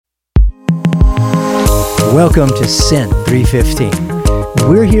Welcome to Sin 315.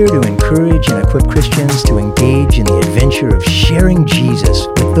 We're here to encourage and equip Christians to engage in the adventure of sharing Jesus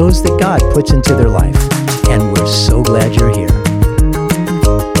with those that God puts into their life. And we're so glad you're here.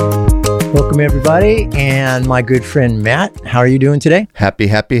 Welcome, everybody, and my good friend Matt. How are you doing today? Happy.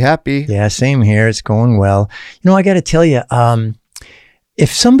 Yeah, same here. It's going well. You know, I got to tell you,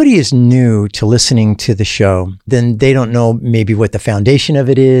 if somebody is new to listening to the show, then they don't know maybe what the foundation of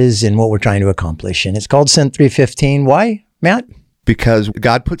it is and what we're trying to accomplish. And it's called Sin 315. Why, Matt? Because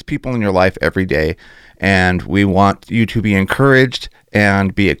God puts people in your life every day, and we want you to be encouraged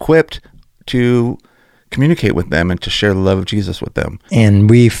and be equipped to communicate with them and to share the love of Jesus with them. And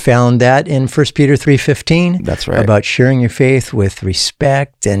we found that in 1 Peter 3:15. That's right. About sharing your faith with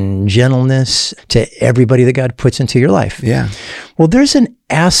respect and gentleness to everybody that God puts into your life. Yeah. Well, there's an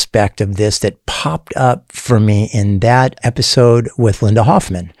aspect of this that popped up for me in that episode with Linda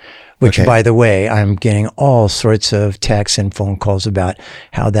Hoffman, which, Okay. by the way, I'm getting all sorts of texts and phone calls about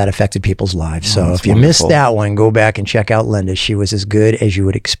how that affected people's lives. So that's if you wonderful. missed that one, go back and check out Linda. She was as good as you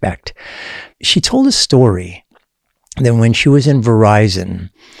would expect. She told a story that when she was in Verizon,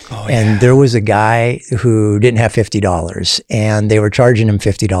 and there was a guy who didn't have $50, and they were charging him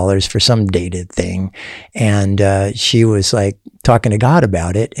 $50 for some dated thing. And she was like talking to God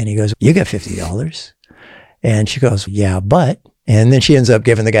about it. And he goes, "You got $50? And she goes, "Yeah, but..." And then she ends up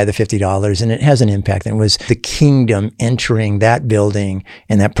giving the guy the $50, and it has an impact. And it was the kingdom entering that building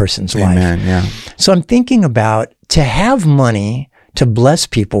and that person's life. Amen. Yeah. So I'm thinking about, to have money to bless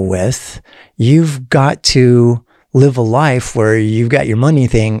people with, you've got to live a life where you've got your money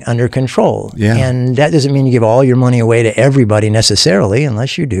thing under control. Yeah. And that doesn't mean you give all your money away to everybody necessarily,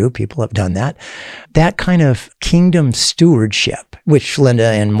 unless you do. People have done that. That kind of kingdom stewardship, which Linda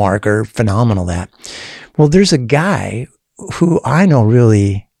and Mark are phenomenal at. Well, there's a guy who I know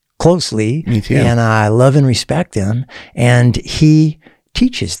really closely. Me too. And I love and respect him. And he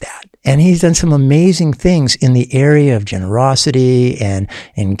teaches that. And he's done some amazing things in the area of generosity and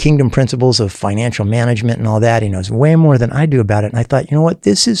kingdom principles of financial management and all that. He knows way more than I do about it. And I thought, you know what?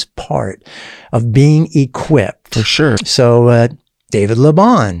 This is part of being equipped. For sure. So, David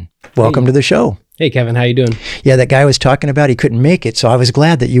Laban, welcome to the show. Hey, Kevin, how you doing? Yeah, that guy was talking about, he couldn't make it. So I was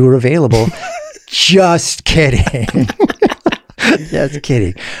glad that you were available. Just kidding. Just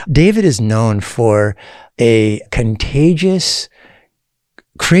kidding. David is known for a contagious,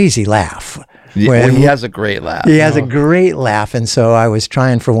 crazy laugh. Well, he has a great laugh. He has a great laugh. And so I was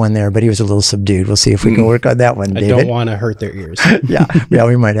trying for one there, but he was a little subdued. We'll see if we can work on that one, I David. don't want to hurt their ears. Yeah,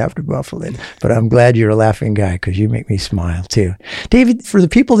 we might have to muffle it. But I'm glad you're a laughing guy because you make me smile too. David, for the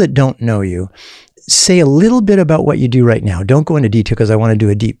people that don't know you, say a little bit about what you do right now. Don't go into detail because I want to do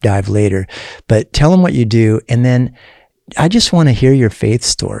a deep dive later. But tell them what you do, and then I just want to hear your faith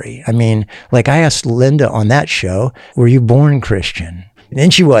story. I mean, like I asked Linda on that show, were you born Christian?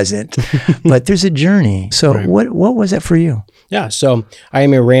 And she wasn't, but there's a journey. So Right. what was that for you? Yeah, so I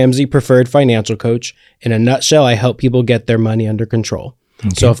am a Ramsey preferred financial coach. In a nutshell, I help people get their money under control.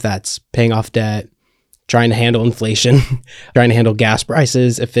 So if that's paying off debt, trying to handle inflation, trying to handle gas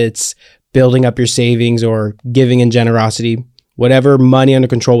prices, if it's building up your savings or giving in generosity, whatever money under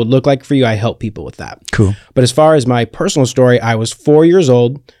control would look like for you, I help people with that. Cool. But as far as my personal story, I was 4 years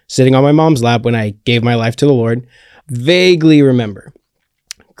old, sitting on my mom's lap when I gave my life to the Lord. Vaguely remember.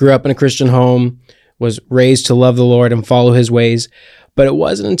 Grew up in a Christian home, was raised to love the Lord and follow his ways. But it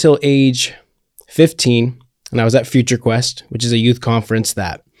wasn't until age 15, and I was at Future Quest, which is a youth conference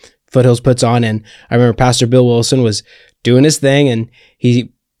that Foothills puts on. And I remember Pastor Bill Wilson was doing his thing, and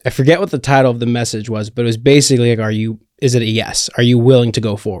I forget what the title of the message was, but it was basically like, is it a yes? Are you willing to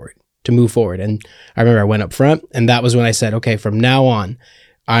go forward, to move forward? And I remember I went up front, and that was when I said, okay, from now on,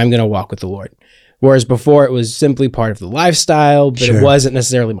 I'm going to walk with the Lord. Whereas before it was simply part of the lifestyle, but Sure. It wasn't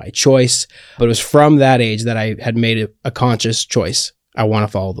necessarily my choice. But it was from that age that I had made a conscious choice. I want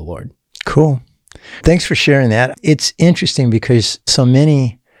to follow the Lord. Cool. Thanks for sharing that. It's interesting because so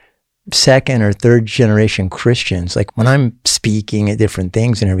many second or third generation Christians, like when I'm speaking at different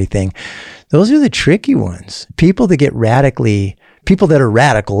things and everything, those are the tricky ones. People that are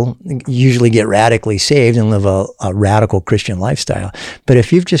radical usually get radically saved and live a radical Christian lifestyle. But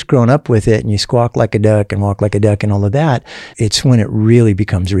if you've just grown up with it and you squawk like a duck and walk like a duck and all of that, it's when it really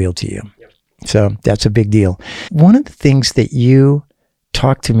becomes real to you. So that's a big deal. One of the things that you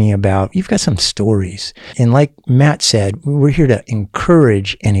talk to me about, you've got some stories. And like Matt said, we're here to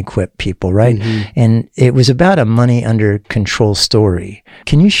encourage and equip people, right? Mm-hmm. And it was about a money under control story.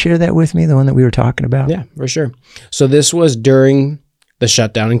 Can you share that with me, the one that we were talking about? Yeah, for sure. So this was during the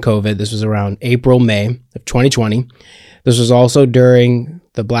shutdown in COVID. This was around April, May of 2020. This was also during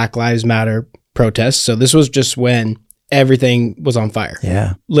the Black Lives Matter protests. So this was just when everything was on fire.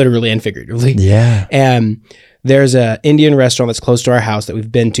 Yeah. Literally and figuratively. Yeah. And there's a Indian restaurant that's close to our house that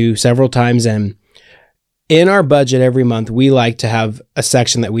we've been to several times. And in our budget every month, we like to have a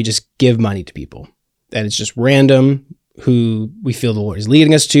section that we just give money to people. And it's just random who we feel the Lord is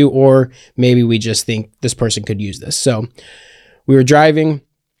leading us to, or maybe we just think this person could use this. So we were driving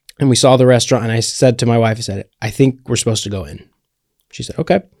and we saw the restaurant, and I said to my wife, I said, I think we're supposed to go in. She said,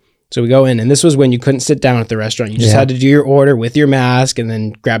 okay. So we go in, and this was when you couldn't sit down at the restaurant. You just had to do your order with your mask and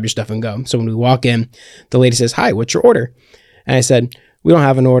then grab your stuff and go. So when we walk in, the lady says, hi, what's your order? And I said, we don't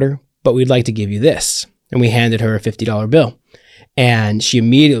have an order, but we'd like to give you this. And we handed her a $50 bill. And she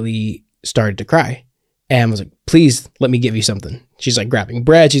immediately started to cry and was like, please let me give you something. She's like grabbing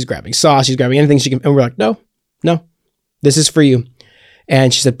bread, she's grabbing sauce, she's grabbing anything she can. And we're like, no, this is for you.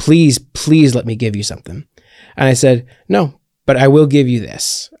 And she said, please let me give you something. And I said, no, but I will give you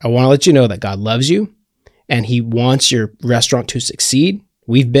this. I want to let you know that God loves you and he wants your restaurant to succeed.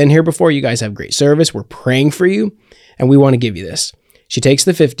 We've been here before. You guys have great service. We're praying for you and we want to give you this. She takes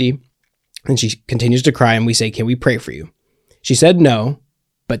the 50 and she continues to cry, and we say, can we pray for you? She said no,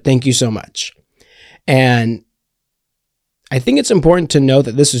 but thank you so much. And I think it's important to know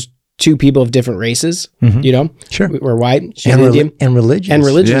that this is two people of different races, you know? Sure. We're white, she's And, Indian. and religious. And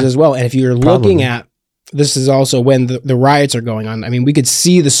religious as well. And if you're looking at, this is also when the riots are going on. I mean, we could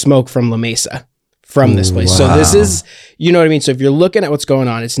see the smoke from La Mesa from this place. Wow. So this is, you know what I mean? So if you're looking at what's going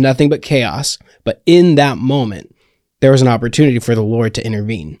on, it's nothing but chaos. But in that moment, there was an opportunity for the Lord to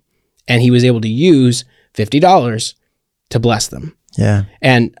intervene. And he was able to use $50 to bless them. Yeah.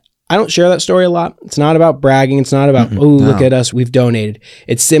 And I don't share that story a lot. It's not about bragging. It's not about, look at us, we've donated.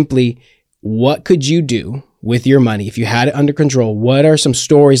 It's simply, what could you do with your money if you had it under control? What are some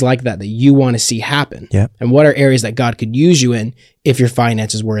stories like that you want to see happen? Yeah. And what are areas that God could use you in if your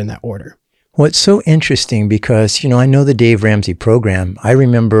finances were in that order? Well, it's so interesting because, I know the Dave Ramsey program. I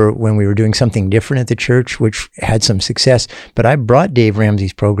remember when we were doing something different at the church, which had some success, but I brought Dave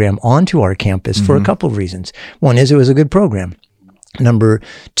Ramsey's program onto our campus for a couple of reasons. One is it was a good program. Number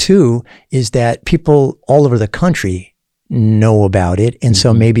two is that people all over the country know about it. And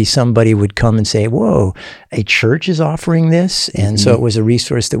so maybe somebody would come and say, whoa, a church is offering this. And so it was a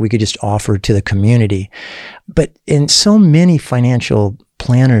resource that we could just offer to the community. But in so many financial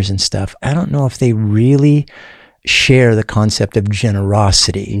planners and stuff, I don't know if they really share the concept of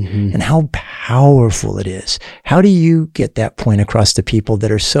generosity and how powerful it is. How do you get that point across to people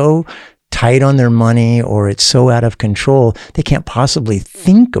that are so tight on their money, or it's so out of control, they can't possibly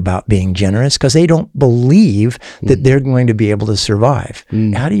think about being generous because they don't believe that they're going to be able to survive?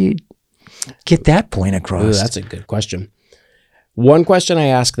 How do you get that point across? Ooh, that's a good question. One question I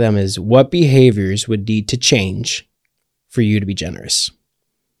ask them is, what behaviors would need to change for you to be generous?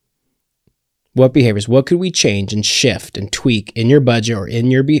 What behaviors? What could we change and shift and tweak in your budget or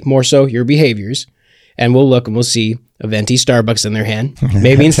in your more so your behaviors? And we'll look and we'll see a venti Starbucks in their hand.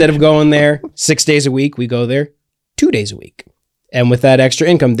 Maybe instead of going there 6 days a week, we go there 2 days a week. And with that extra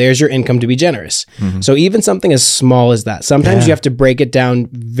income, there's your income to be generous. So even something as small as that, sometimes you have to break it down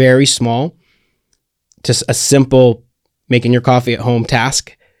very small to a simple making your coffee at home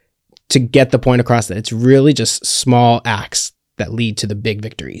task to get the point across that it's really just small acts that lead to the big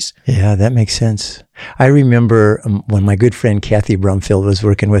victories. Yeah, that makes sense. I remember when my good friend Kathy Brumfield was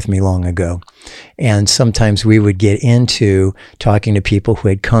working with me long ago, and sometimes we would get into talking to people who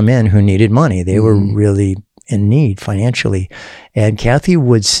had come in who needed money. They were really in need financially. And Kathy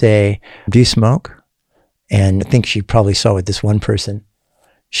would say, do you smoke? And I think she probably saw with this one person,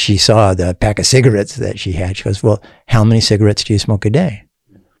 she saw the pack of cigarettes that she had. She goes, well, how many cigarettes do you smoke a day?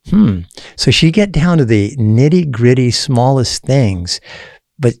 So she get down to the nitty gritty, smallest things,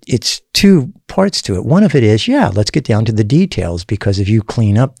 but it's two parts to it. One of it is, let's get down to the details, because if you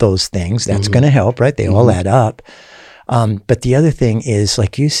clean up those things, that's going to help, right? They all add up. But the other thing is,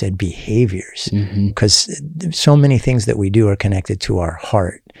 like you said, behaviors, because so many things that we do are connected to our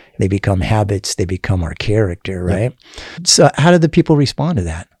heart. They become habits. They become our character, right? So how do the people respond to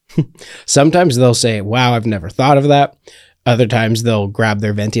that? Sometimes they'll say, wow, I've never thought of that. Other times they'll grab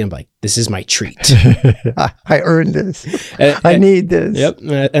their venti and be like, this is my treat. I earned this. I need this. Yep.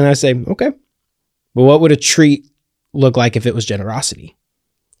 And I say, okay, well, what would a treat look like if it was generosity?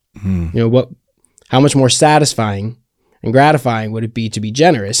 How much more satisfying and gratifying would it be to be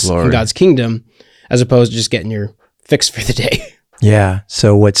generous in God's kingdom as opposed to just getting your fix for the day? Yeah.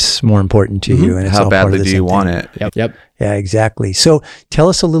 So what's more important to you? And it's how all part of badly the do same you want thing. it? Yep. Yeah, exactly. So tell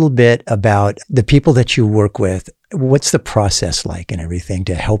us a little bit about the people that you work with. What's the process like and everything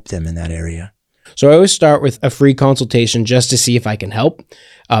to help them in that area? So I always start with a free consultation just to see if I can help.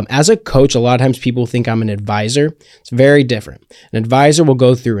 As a coach, a lot of times people think I'm an advisor. It's very different. An advisor will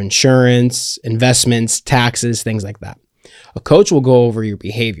go through insurance, investments, taxes, things like that. A coach will go over your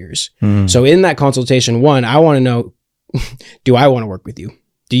behaviors. So in that consultation, one, I want to know, do I want to work with you?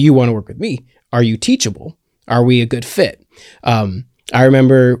 Do you want to work with me? Are you teachable? Are we a good fit? I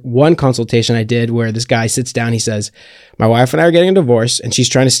remember one consultation I did where this guy sits down, he says, my wife and I are getting a divorce and she's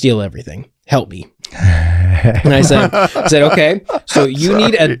trying to steal everything. Help me. And I said, okay, so you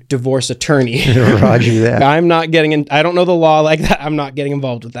need a divorce attorney. Roger that. I'm not getting in, I don't know the law like that. I'm not getting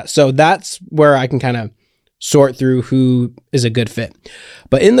involved with that. So that's where I can kind of sort through who is a good fit.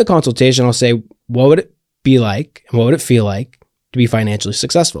 But in the consultation, I'll say, what would it be like and what would it feel like to be financially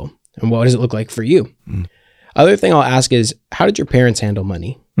successful? And what does it look like for you? Other thing I'll ask is, how did your parents handle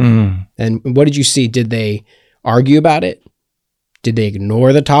money? And what did you see? Did they argue about it? Did they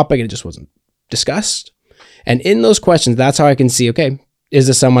ignore the topic and it just wasn't discussed? And in those questions, that's how I can see, okay, is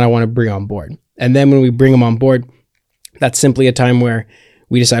this someone I want to bring on board? And then when we bring them on board, that's simply a time where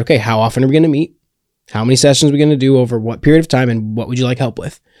we decide, okay, how often are we going to meet? How many sessions are we going to do over what period of time? And what would you like help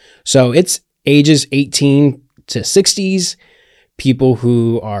with? So it's ages 18 to 60s, people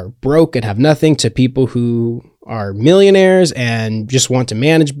who are broke and have nothing, to people who are millionaires and just want to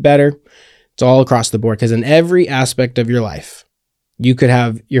manage better. It's all across the board, because in every aspect of your life, you could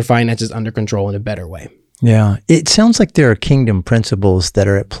have your finances under control in a better way. Yeah. It sounds like there are kingdom principles that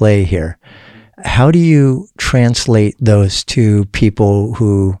are at play here. How do you translate those to people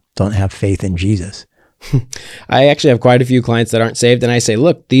who don't have faith in Jesus? I actually have quite a few clients that aren't saved, and I say,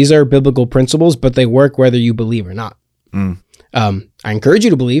 look, these are biblical principles, but they work whether you believe or not. I encourage you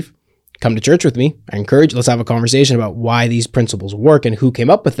to believe. Come to church with me. Let's have a conversation about why these principles work and who came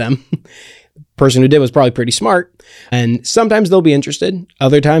up with them. The person who did was probably pretty smart. And sometimes they'll be interested.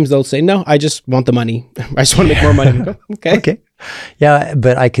 Other times they'll say, no, I just want the money. I just want to make more money. Go, okay. Yeah,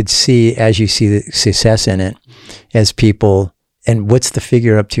 but I could see, as you see the success in it, as people, and what's the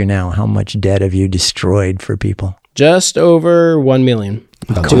figure up to now? How much debt have you destroyed for people? Just over 1 million.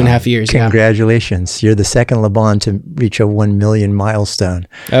 2.5 years. Congratulations. You're the second Laban to reach a 1 million milestone.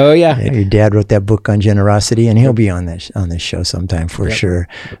 Oh, yeah. Your dad wrote that book on generosity, and he'll be on this show sometime for sure.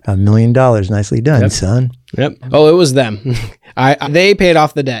 $1 million. Nicely done, son. Yep. Oh, it was them. They paid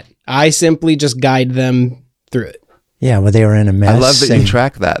off the debt. I simply just guide them through it. Yeah, well, they were in a mess. I love that you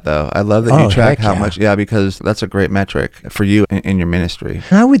track that, though. I love that you track how much, because that's a great metric for you in your ministry.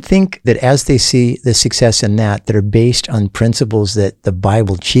 And I would think that as they see the success in that are based on principles that the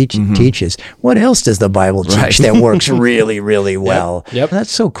Bible teaches, what else does the Bible teach that works really, really well? Yep.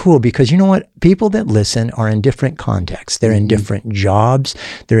 That's so cool, because you know what? People that listen are in different contexts. They're in different jobs.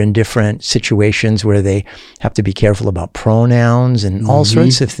 They're in different situations where they have to be careful about pronouns and all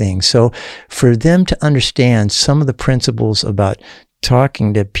sorts of things. So for them to understand some of the principles about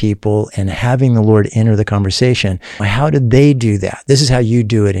talking to people and having the Lord enter the conversation, how did they do that? This is how you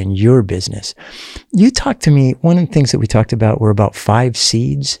do it in your business. You talked to me, one of the things that we talked about were about 5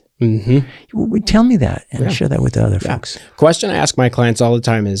 seeds. Tell me that and share that with the other folks. Question I ask my clients all the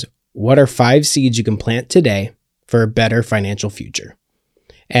time is, what are 5 seeds you can plant today for a better financial future?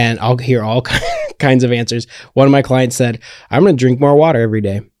 And I'll hear all kinds of answers. One of my clients said, I'm going to drink more water every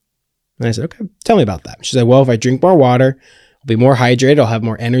day. And I said, okay, tell me about that. She said, well, if I drink more water, I'll be more hydrated. I'll have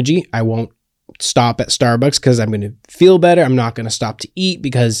more energy. I won't stop at Starbucks because I'm going to feel better. I'm not going to stop to eat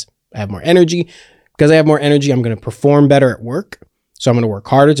because I have more energy. Because I have more energy, I'm going to perform better at work. So I'm going to work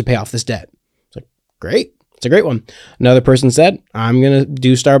harder to pay off this debt. It's like, great. It's a great one. Another person said, I'm going to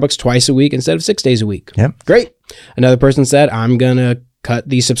do Starbucks twice a week instead of 6 days a week. Yep. Great. Another person said, I'm going to cut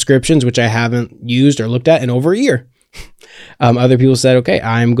these subscriptions, which I haven't used or looked at in over a year. Other people said, okay,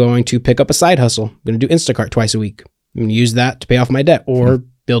 I'm going to pick up a side hustle. I'm going to do Instacart twice a week. I'm going to use that to pay off my debt or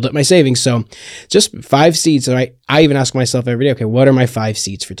build up my savings. So just 5 seeds. So I even ask myself every day, okay, what are my 5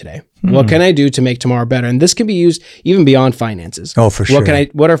 seeds for today? What can I do to make tomorrow better? And this can be used even beyond finances. Oh, for sure.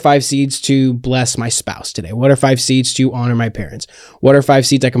 What are 5 seeds to bless my spouse today? What are 5 seeds to honor my parents? What are 5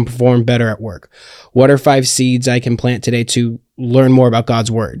 seeds I can perform better at work? What are 5 seeds I can plant today to learn more about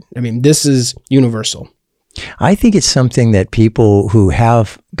God's word? I mean, this is universal. I think it's something that people who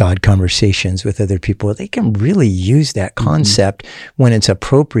have God conversations with other people, they can really use that concept when it's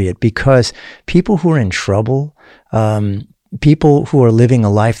appropriate, because people who are in trouble, people who are living a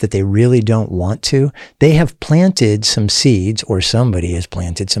life that they really don't want to, they have planted some seeds, or somebody has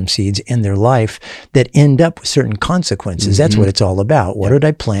planted some seeds in their life that end up with certain consequences. That's what it's all about. What did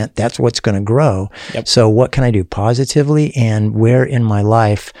I plant? That's what's going to grow. So what can I do positively, and where in my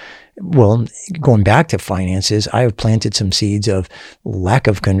life well, going back to finances, I have planted some seeds of lack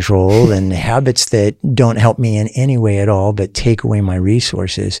of control and habits that don't help me in any way at all, but take away my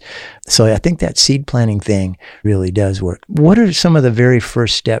resources. So I think that seed planting thing really does work. What are some of the very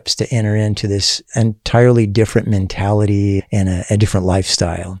first steps to enter into this entirely different mentality and a different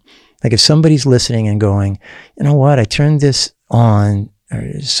lifestyle? Like if somebody's listening and going, you know what, I turned this on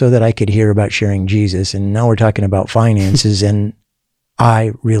so that I could hear about sharing Jesus, and now we're talking about finances and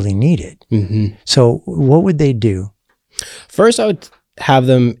I really need it. Mm-hmm. So what would they do? First, I would have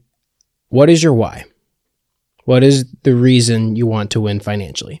them, what is your why? What is the reason you want to win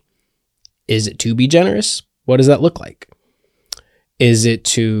financially? Is it to be generous? What does that look like? Is it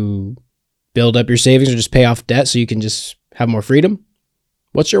to build up your savings or just pay off debt so you can just have more freedom?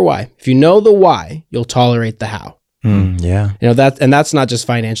 What's your why? If you know the why, you'll tolerate the how. Yeah. You know, that's not just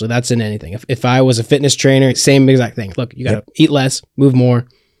financially, that's in anything. If I was a fitness trainer, same exact thing. Look, you got to eat less, move more.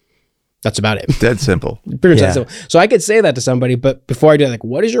 That's about it. Dead simple. Pretty much that simple. So I could say that to somebody, but before I do it, like,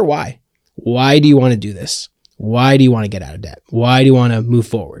 what is your why? Why do you want to do this? Why do you want to get out of debt? Why do you want to move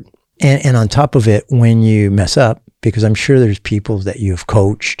forward? And on top of it, when you mess up, because I'm sure there's people that you've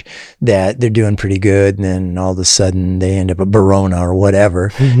coached that they're doing pretty good, and then all of a sudden they end up at Barona or whatever,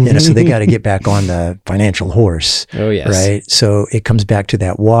 so they got to get back on the financial horse. Oh, yes. Right? So it comes back to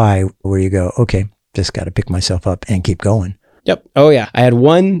that why where you go, okay, just got to pick myself up and keep going. Yep. Oh, yeah. I had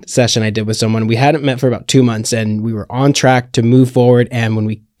one session I did with someone. We hadn't met for about 2 months, and we were on track to move forward. And when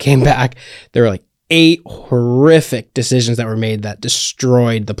we came back, there were like 8 horrific decisions that were made that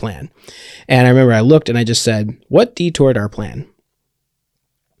destroyed the plan. And I remember I looked and I just said, what detoured our plan?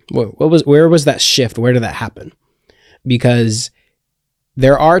 Where was that shift? Where did that happen? Because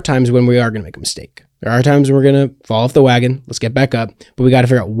there are times when we are going to make a mistake. There are times when we're going to fall off the wagon. Let's get back up. But we got to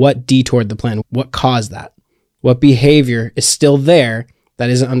figure out what detoured the plan. What caused that? What behavior is still there that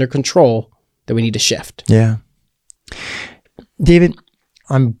isn't under control that we need to shift? Yeah. David,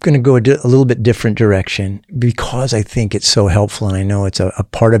 I'm going to go a little bit different direction because I think it's so helpful, and I know it's a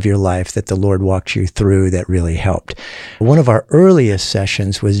part of your life that the Lord walked you through that really helped. One of our earliest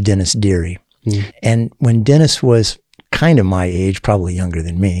sessions was Dennis Deary. And when Dennis was kind of my age, probably younger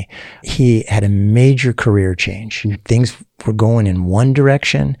than me, he had a major career change. Things were going in one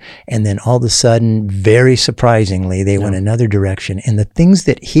direction, and then all of a sudden, very surprisingly, they went another direction. And the things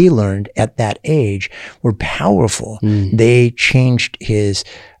that he learned at that age were powerful. They changed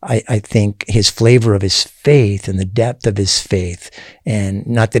I think, his flavor of his faith and the depth of his faith. And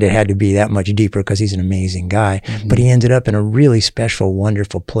not that it had to be that much deeper because he's an amazing guy, but he ended up in a really special,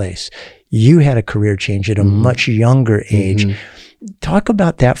 wonderful place. You had a career change at a much younger age. Talk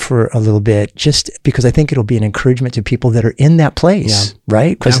about that for a little bit, just because I think it'll be an encouragement to people that are in that place,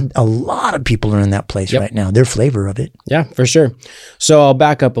 right? Because a lot of people are in that place right now. Their flavor of it. Yeah, for sure. So I'll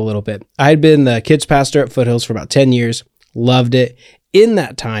back up a little bit. I had been the kids pastor at Foothills for about 10 years, loved it. In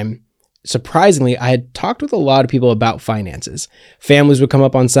that time, surprisingly, I had talked with a lot of people about finances. Families would come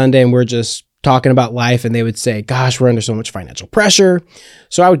up on Sunday and we're just talking about life, and they would say, gosh, we're under so much financial pressure.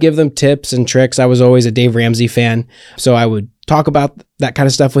 So I would give them tips and tricks. I was always a Dave Ramsey fan. So I would talk about that kind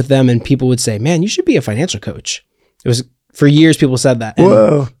of stuff with them, and people would say, man, you should be a financial coach. It was, for years, people said that.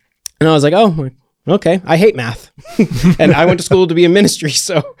 Whoa. And I was like, oh, okay, I hate math. And I went to school to be in ministry.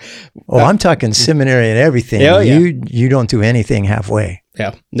 So I'm talking seminary and everything. Yeah, you don't do anything halfway.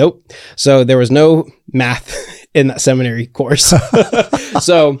 Yeah. Nope. So there was no math in that seminary course.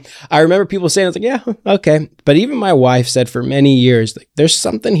 So I remember people saying, I was like, yeah, okay. But even my wife said for many years, like, there's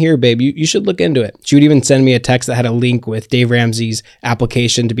something here, babe. You should look into it. She would even send me a text that had a link with Dave Ramsey's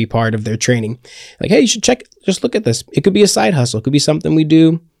application to be part of their training. Like, hey, you should check, just look at this. It could be a side hustle. It could be something we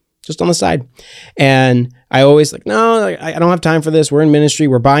do just on the side. And I always like, no, I don't have time for this. We're in ministry.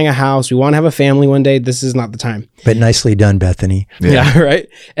 We're buying a house. We want to have a family one day. This is not the time. But nicely done, Bethany. Yeah, right.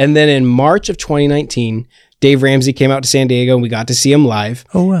 And then in March of 2019, Dave Ramsey came out to San Diego and we got to see him live.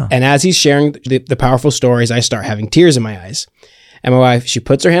 Oh, wow. And as he's sharing the powerful stories, I start having tears in my eyes. And my wife, she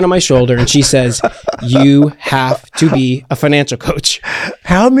puts her hand on my shoulder and she says, you have to be a financial coach.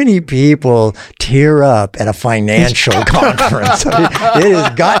 How many people tear up at a financial conference? It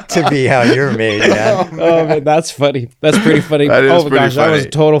has got to be how you're made, man. Oh, man, that's funny. That's pretty funny. That is oh, my pretty gosh. funny. I was a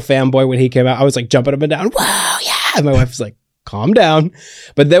total fanboy when he came out. I was like jumping up and down. Wow, yeah. And my wife was like, calm down.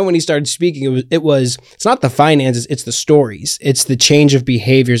 But then when he started speaking, it's not the finances, it's the stories. It's the change of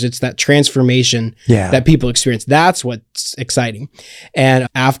behaviors. It's that transformation that people experience. That's what's exciting. And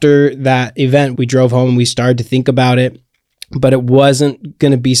after that event, we drove home and we started to think about it, but it wasn't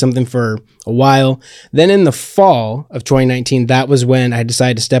going to be something for a while. Then in the fall of 2019, that was when I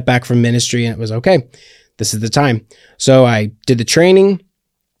decided to step back from ministry, and it was okay. This is the time. So I did the training.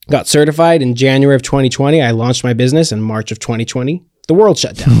 Got certified in January of 2020. I launched my business in March of 2020. The world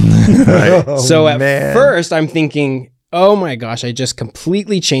shut down. So at first I'm thinking, oh my gosh, I just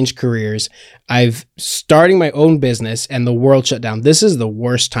completely changed careers. I've starting my own business and the world shut down. This is the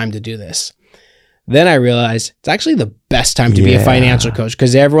worst time to do this. Then I realized it's actually the best time to be a financial coach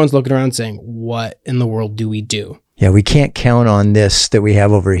because everyone's looking around saying, what in the world do we do? Yeah, we can't count on this that we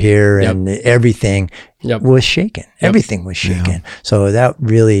have over here, and everything was shaken. Everything was shaken. So that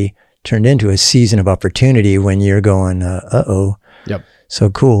really turned into a season of opportunity when you're going, uh-oh. Yep.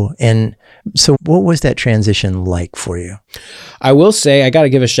 So cool. And so what was that transition like for you? I will say, I got to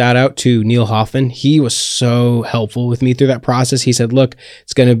give a shout out to Neil Hoffman. He was so helpful with me through that process. He said, look,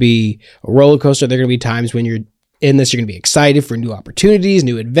 it's going to be a roller coaster. There are going to be times when you're in this, you're going to be excited for new opportunities,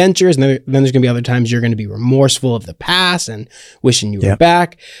 new adventures. And then there's going to be other times you're going to be remorseful of the past and wishing you were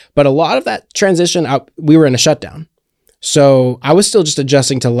back. But a lot of that transition, we were in a shutdown. So I was still just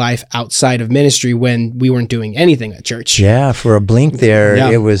adjusting to life outside of ministry when we weren't doing anything at church. Yeah, for a blink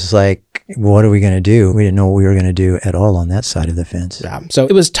there, it was like, what are we going to do? We didn't know what we were going to do at all on that side of the fence. Yeah. So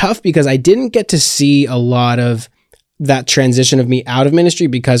it was tough because I didn't get to see a lot of that transition of me out of ministry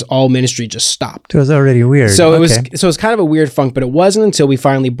because all ministry just stopped. It was already weird. So it was kind of a weird funk, but it wasn't until we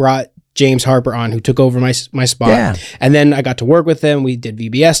finally brought James Harper on, who took over my spot. Yeah. And then I got to work with him. We did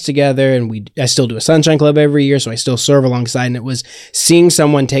VBS together, and I still do a Sunshine Club every year, so I still serve alongside. And it was seeing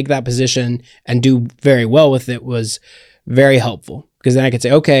someone take that position and do very well with it was very helpful because then I could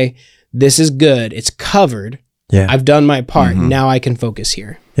say, okay, this is good. It's covered. Yeah. I've done my part. Mm-hmm. Now I can focus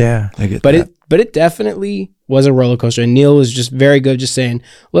here. Yeah. I get that. But it definitely was a roller coaster. And Neil was just very good, just saying,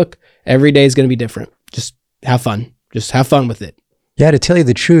 look, every day is going to be different. Just have fun. Just have fun with it. Yeah, to tell you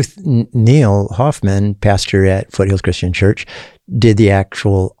the truth, Neil Hoffman, pastor at Foothills Christian Church, did the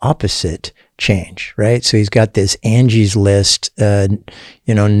actual opposite change, right? So he's got this Angie's List,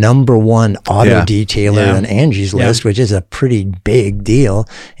 number one auto detailer on Angie's List, which is a pretty big deal.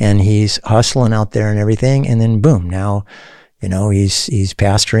 And he's hustling out there and everything. And then boom, now, he's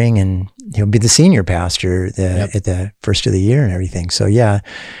pastoring and he'll be the senior pastor at the first of the year and everything. So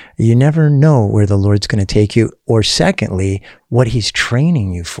you never know where the Lord's going to take you, or secondly, what he's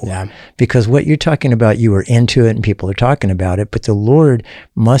training you for. Yeah. Because what you're talking about, you were into it and people are talking about it, but the Lord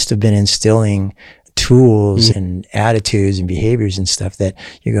must have been instilling tools and attitudes and behaviors and stuff that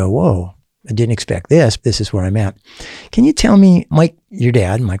you go, whoa, I didn't expect this. This is where I'm at. Can you tell me, Mike, your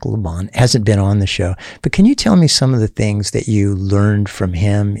dad, Michael LeBon, hasn't been on the show, but can you tell me some of the things that you learned from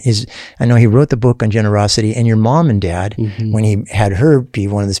him? I know he wrote the book on generosity, and your mom and dad, when he had her be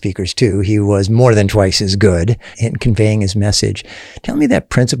one of the speakers too, he was more than twice as good in conveying his message. Tell me that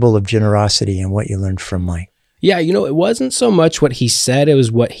principle of generosity and what you learned from Mike. Yeah, it wasn't so much what he said, it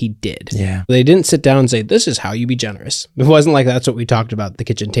was what he did. Yeah. They didn't sit down and say, this is how you be generous. It wasn't like that's what we talked about at the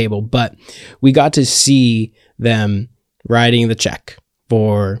kitchen table, but we got to see them writing the check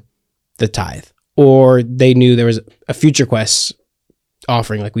for the tithe, or they knew there was a Future Quest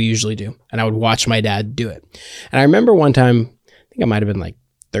offering like we usually do, and I would watch my dad do it. And I remember one time, I think I might have been like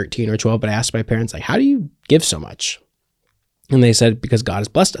 13 or 12, but I asked my parents, like, how do you give so much? And they said, because God has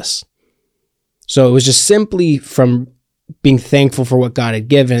blessed us. So it was just simply from being thankful for what God had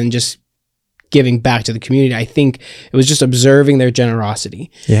given, just giving back to the community. I think it was just observing their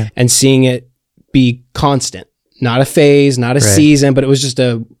generosity and seeing it be constant, not a phase, not a season, but it was just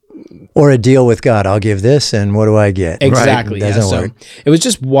or a deal with God. I'll give this, and what do I get? Exactly. Right? Doesn't work. It was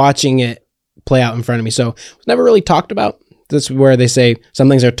just watching it play out in front of me. So it was never really talked about. That's where they say some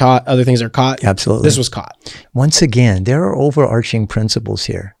things are taught, other things are caught. Absolutely. This was caught. Once again, there are overarching principles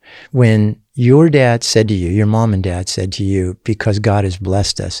here. When your dad said to you, your mom and dad said to you, because God has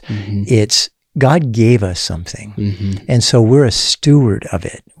blessed us, it's God gave us something. And so we're a steward of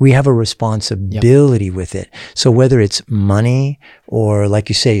it. We have a responsibility with it. So whether it's money or, like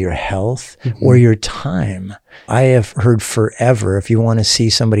you say, your health or your time, I have heard forever, if you want to see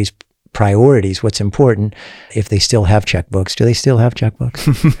somebody's priorities, what's important, if they still have checkbooks. Do they still have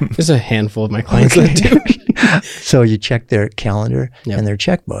checkbooks? There's a handful of my clients that do. So you check their calendar and their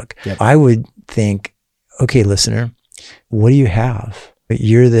checkbook. I would think, okay, listener, what do you have?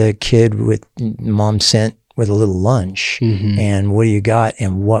 You're the kid with mom sent with a little lunch, and what do you got,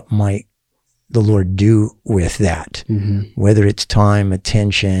 and what might the Lord do with that? Whether it's time,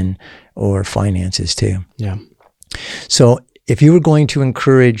 attention, or finances too. Yeah. So if you were going to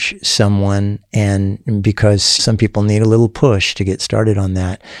encourage someone, and because some people need a little push to get started on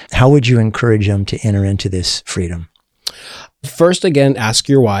that, how would you encourage them to enter into this freedom? First, again, ask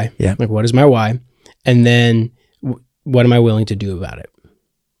your why. Yeah. Like, what is my why? And then what am I willing to do about it?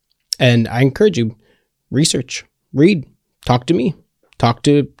 And I encourage you, research, read, talk to me, talk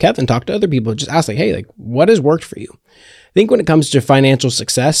to Kevin, talk to other people, just ask like, hey, like what has worked for you? I think when it comes to financial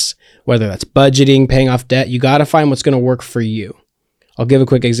success, whether that's budgeting, paying off debt, you got to find what's going to work for you. I'll give a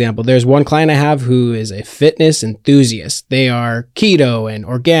quick example. There's one client I have who is a fitness enthusiast. They are keto and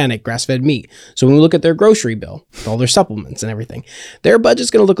organic, grass-fed meat. So when we look at their grocery bill, with all their supplements and everything, their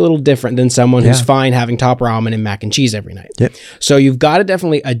budget's going to look a little different than someone who's fine having top ramen and mac and cheese every night. Yep. So you've got to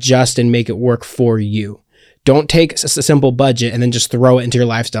definitely adjust and make it work for you. Don't take a simple budget and then just throw it into your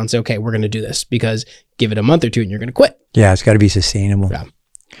lifestyle and say, okay, we're going to do this, because give it a month or two and you're going to quit. Yeah, it's got to be sustainable. Yeah.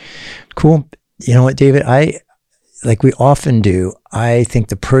 Cool. You know what, David? Like we often do, I think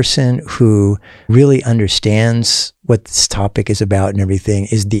the person who really understands what this topic is about and everything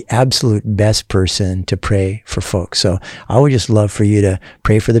is the absolute best person to pray for folks. So I would just love for you to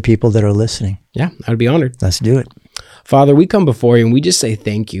pray for the people that are listening. Yeah, I'd be honored. Let's do it. Father, we come before you and we just say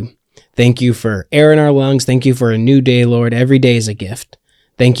thank you. Thank you for air in our lungs. Thank you for a new day, Lord. Every day is a gift.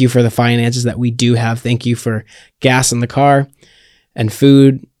 Thank you for the finances that we do have. Thank you for gas in the car and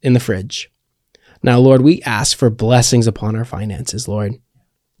food in the fridge. Now, Lord, we ask for blessings upon our finances, Lord.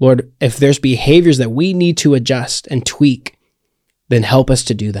 Lord, if there's behaviors that we need to adjust and tweak, then help us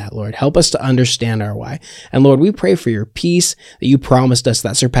to do that, Lord. Help us to understand our why. And Lord, we pray for your peace that you promised us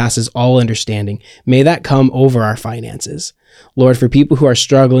that surpasses all understanding. May that come over our finances. Lord, for people who are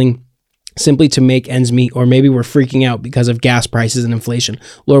struggling simply to make ends meet, or maybe we're freaking out because of gas prices and inflation,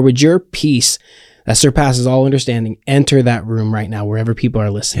 Lord, would your peace that surpasses all understanding enter that room right now, wherever people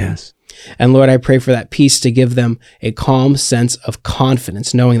are listening. Yes. And Lord, I pray for that peace to give them a calm sense of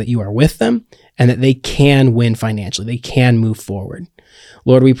confidence, knowing that you are with them and that they can win financially. They can move forward.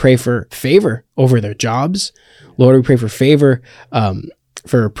 Lord, we pray for favor over their jobs. Lord, we pray for favor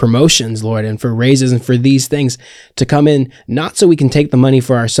for promotions, Lord, and for raises and for these things to come in, not so we can take the money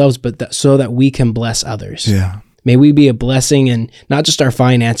for ourselves, but so that we can bless others. Yeah. May we be a blessing in not just our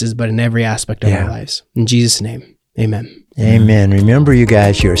finances, but in every aspect of our lives. In Jesus' name, amen. Amen. Remember, you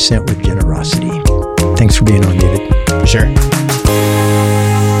guys, you're sent with generosity. Thanks for being on, David. For sure.